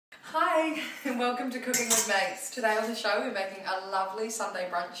Hi and welcome to Cooking with Mates. Today on the show we're making a lovely Sunday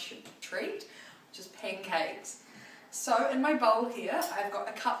brunch treat, which is pancakes. So in my bowl here I've got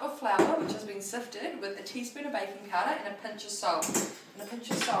a cup of flour which has been sifted with a teaspoon of baking powder and a pinch of salt. And a pinch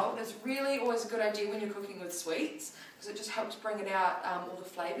of salt is really always a good idea when you're cooking with sweets because it just helps bring it out all the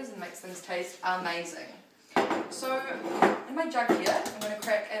flavours and makes things taste amazing. So in my jug here I'm going to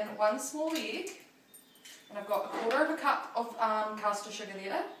crack in one small egg. And I've got a quarter of a cup of caster sugar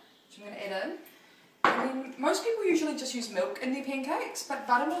there, which I'm going to add in. And then most people usually just use milk in their pancakes, but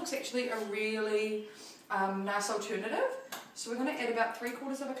buttermilk's actually a really nice alternative. So we're going to add about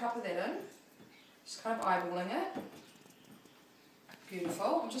 3/4 of a cup of that in. Just kind of eyeballing it.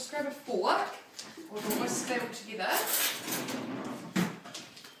 Beautiful. I'll just grab a fork. We'll whisk that all together.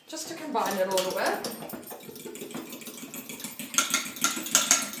 Just to combine it a little bit.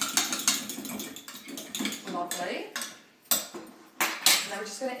 Lovely. Now we're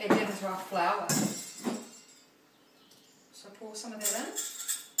just going to add that into our flour. So pour some of that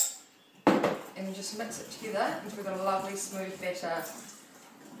in and just mix it together until we've got a lovely smooth batter.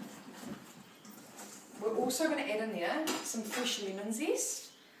 We're also going to add in there some fresh lemon zest,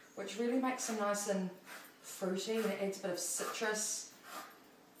 which really makes them nice and fruity and it adds a bit of citrus,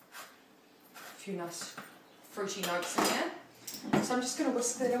 a few nice fruity notes in there. So I'm just going to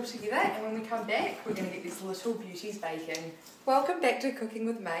whisk that all together and when we come back we're going to get these little beauties baking. Welcome back to Cooking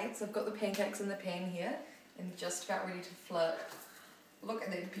with Mates. I've got the pancakes in the pan here and they're just about ready to flip. Look at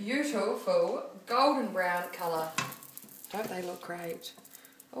that beautiful golden brown colour. Don't they look great?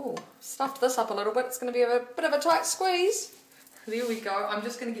 Oh, stuffed this up a little bit. It's going to be a bit of a tight squeeze. There we go. I'm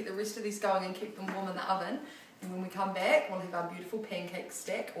just going to get the rest of these going and keep them warm in the oven. And when we come back, we'll have our beautiful pancake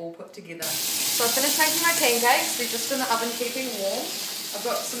stack all put together. So I've finished making my pancakes. They're just in the oven keeping warm. I've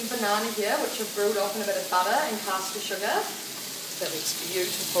got some banana here, which I've grilled off in a bit of butter and caster sugar. That looks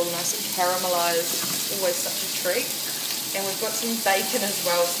beautiful, nice and caramelised. Always such a treat. And we've got some bacon as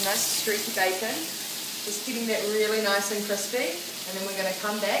well, some nice streaky bacon. Just getting that really nice and crispy. And then we're going to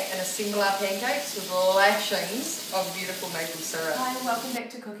come back and assemble our pancakes with lashings of beautiful maple syrup. Hi, and welcome back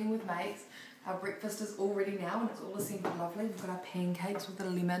to Cooking with Mates. Our breakfast is all ready now and it's all assembled lovely. We've got our pancakes with the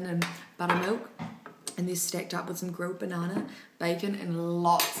lemon and buttermilk and they're stacked up with some grilled banana, bacon and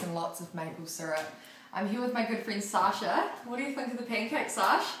lots of maple syrup. I'm here with my good friend Sasha. What do you think of the pancakes,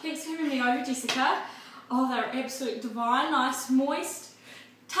 Sash? Thanks for having me over, Jessica. Oh, they're absolute divine, nice, moist,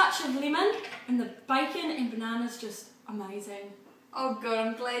 touch of lemon and the bacon and banana's just amazing. Oh good,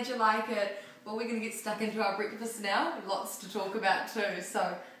 I'm glad you like it. Well, we're going to get stuck into our breakfast now. Lots to talk about too.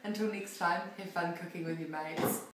 So until next time, have fun cooking with your mates.